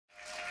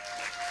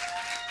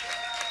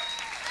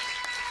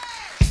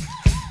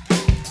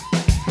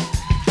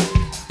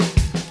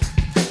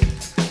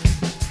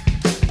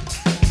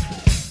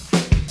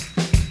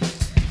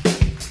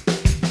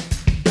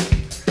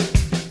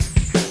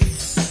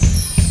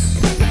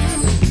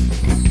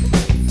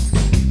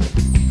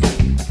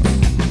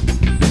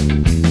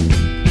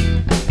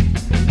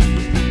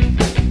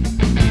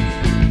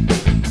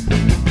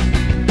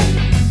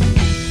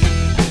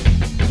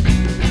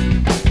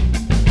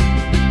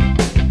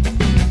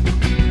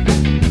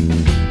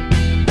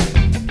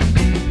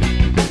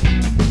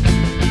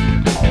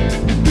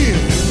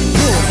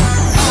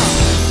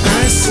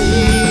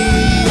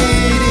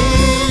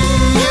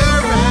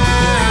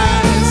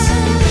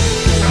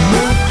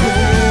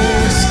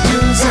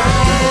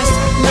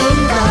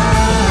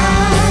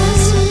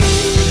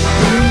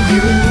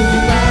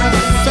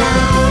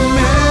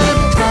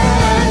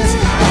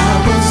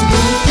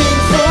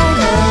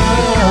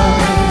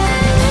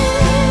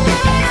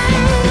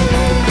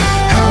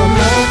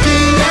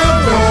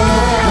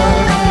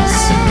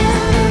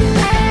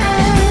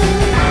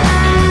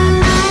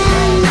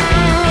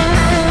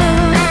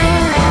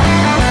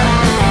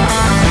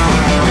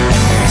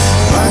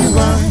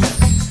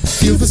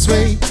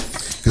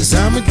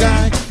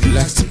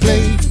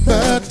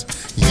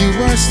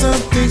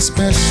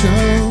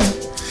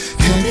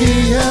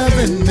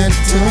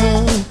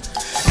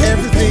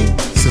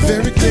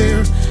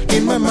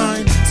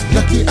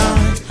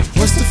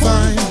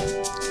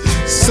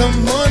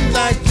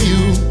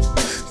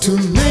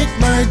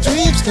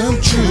dreams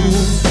come true.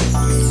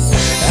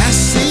 I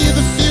see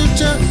the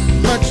future,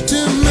 much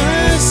to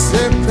my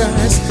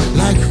surprise.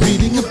 Like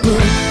reading a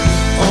book,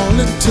 all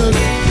it took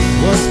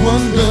was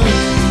one look.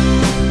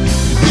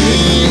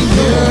 In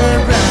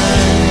your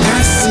eyes,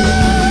 I see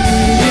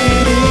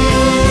it in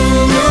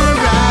your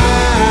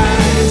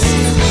eyes.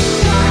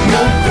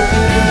 No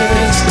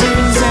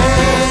questions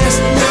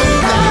asked, no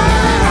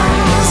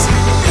lies.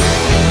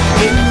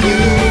 In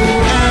you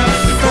I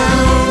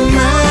found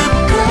my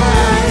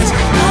prize.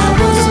 I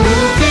was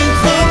looking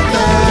for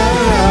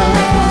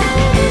love.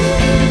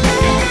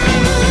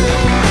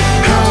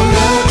 How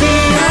lucky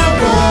I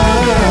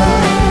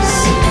was.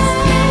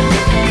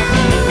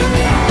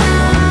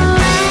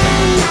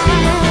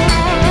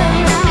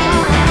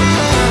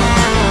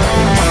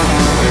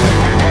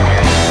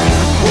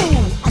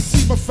 I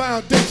see my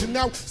foundation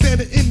now,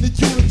 standing in the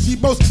unity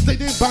most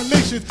stated by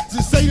nations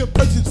to say the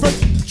person's first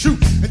the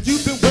truth. And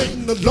you've been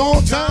waiting a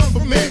long time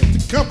for man to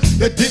come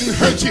that didn't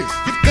hurt you.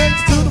 Give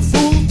thanks to the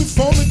fools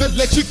before me that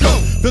let you go.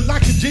 Feel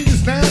like a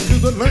genius now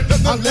cause I learned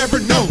that I'll never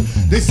know.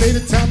 They say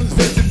the time is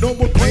vested, no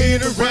more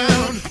playing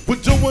around.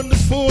 But doing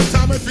this full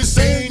time if you're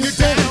saying you're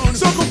down.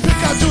 So go pick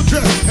out your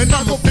dress and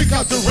I'm gonna pick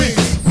out the rings.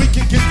 We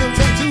can get them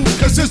tattoos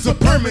cause it's a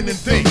permanent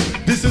thing.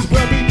 This is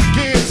where we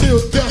begin till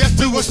death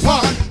do us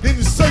part. In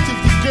the search of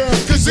the girl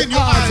cause in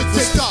your eyes it's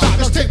a star.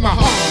 Let's take my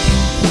heart.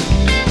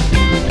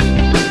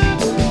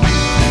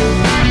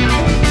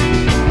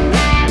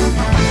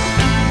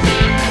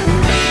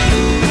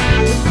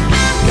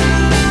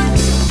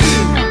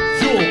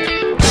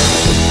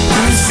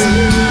 I see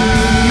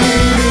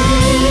it in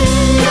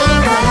your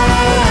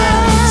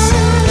eyes.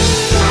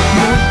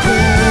 No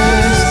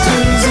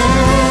questions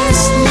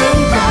asked, no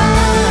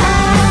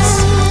lies.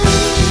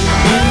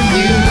 In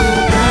you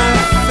I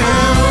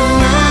found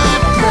my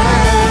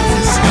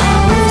prize. I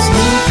was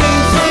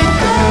looking for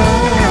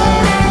love.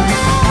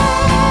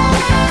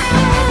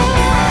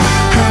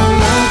 How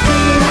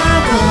lucky I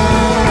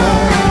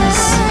was.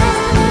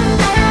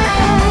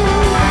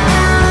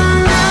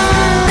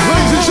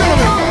 Ladies and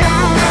gentlemen,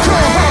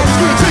 Crowl Harvey's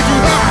gonna take you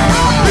high.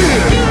 Yeah,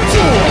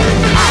 sure.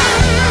 No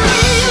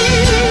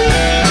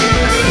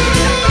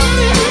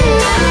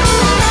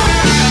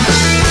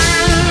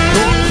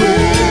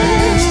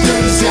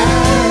questions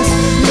asked,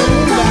 no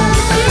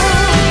lies.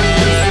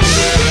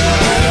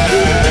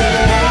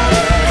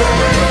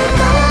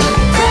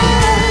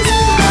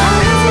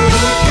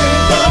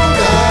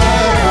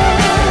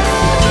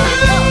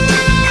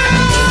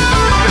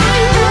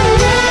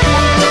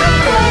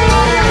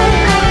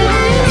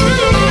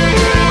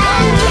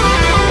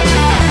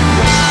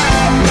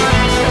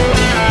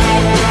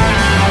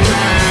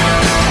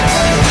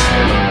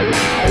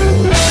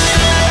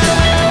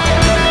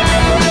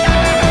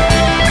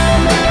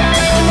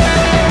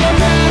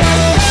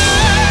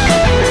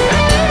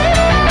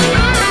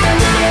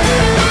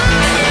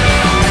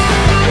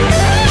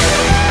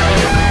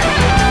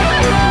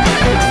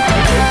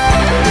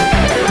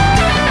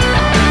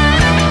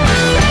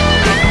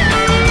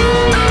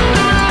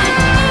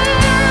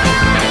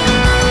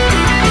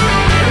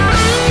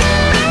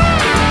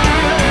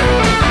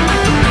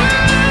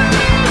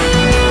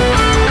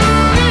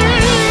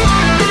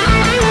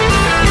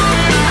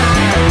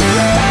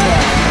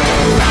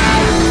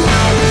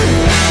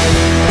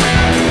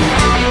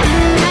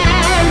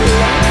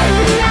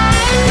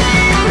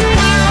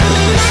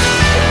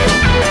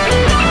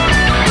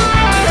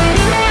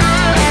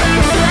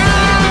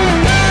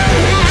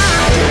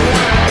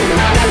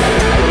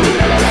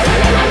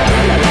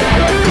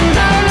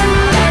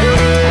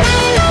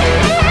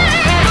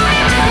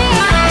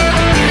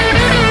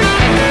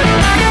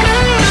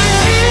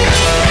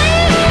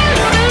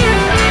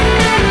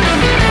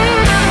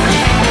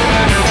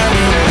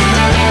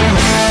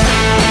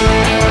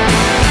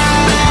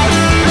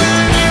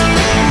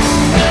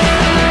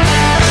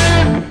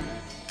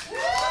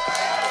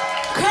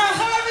 Crowl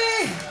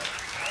Harvey!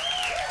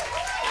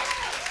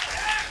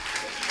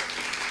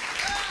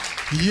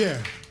 Yeah.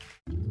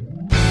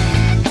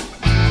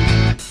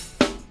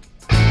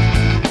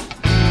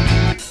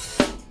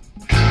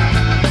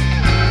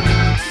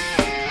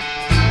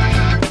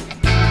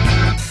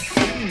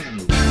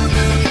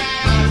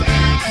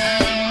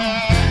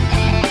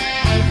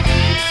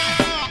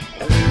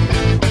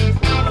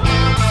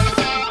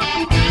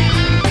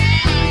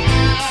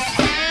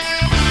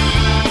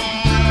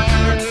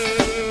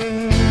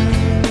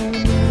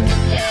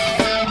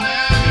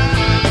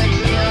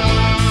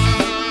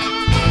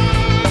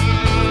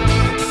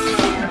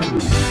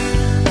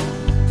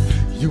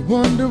 You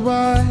wonder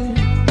why.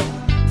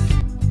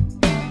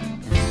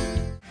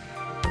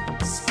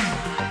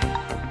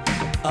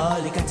 All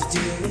you got to do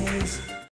is